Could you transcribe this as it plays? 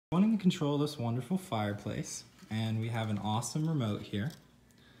Wanting to control this wonderful fireplace, and we have an awesome remote here.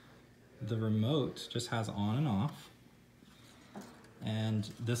 The remote just has on and off, and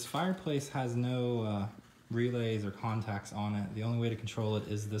this fireplace has no relays or contacts on it. The only way to control it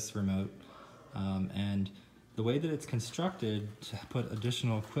is this remote, and the way that it's constructed to put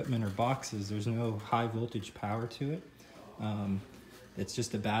additional equipment or boxes, there's no high voltage power to it. It's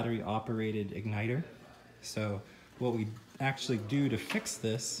just a battery operated igniter. So what we actually do to fix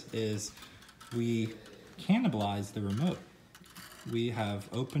this is we cannibalize the remote. We have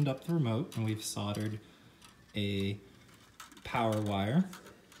opened up the remote and we've soldered a power wire,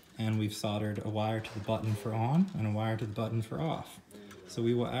 and we've soldered a wire to the button for on and a wire to the button for off. So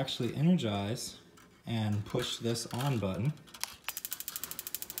we will actually energize and push this on button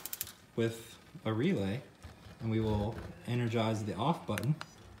with a relay, and we will energize the off button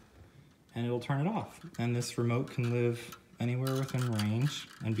and it'll turn it off. And this remote can live anywhere within range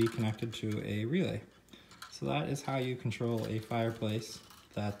and be connected to a relay. So that is how you control a fireplace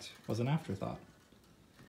that was an afterthought.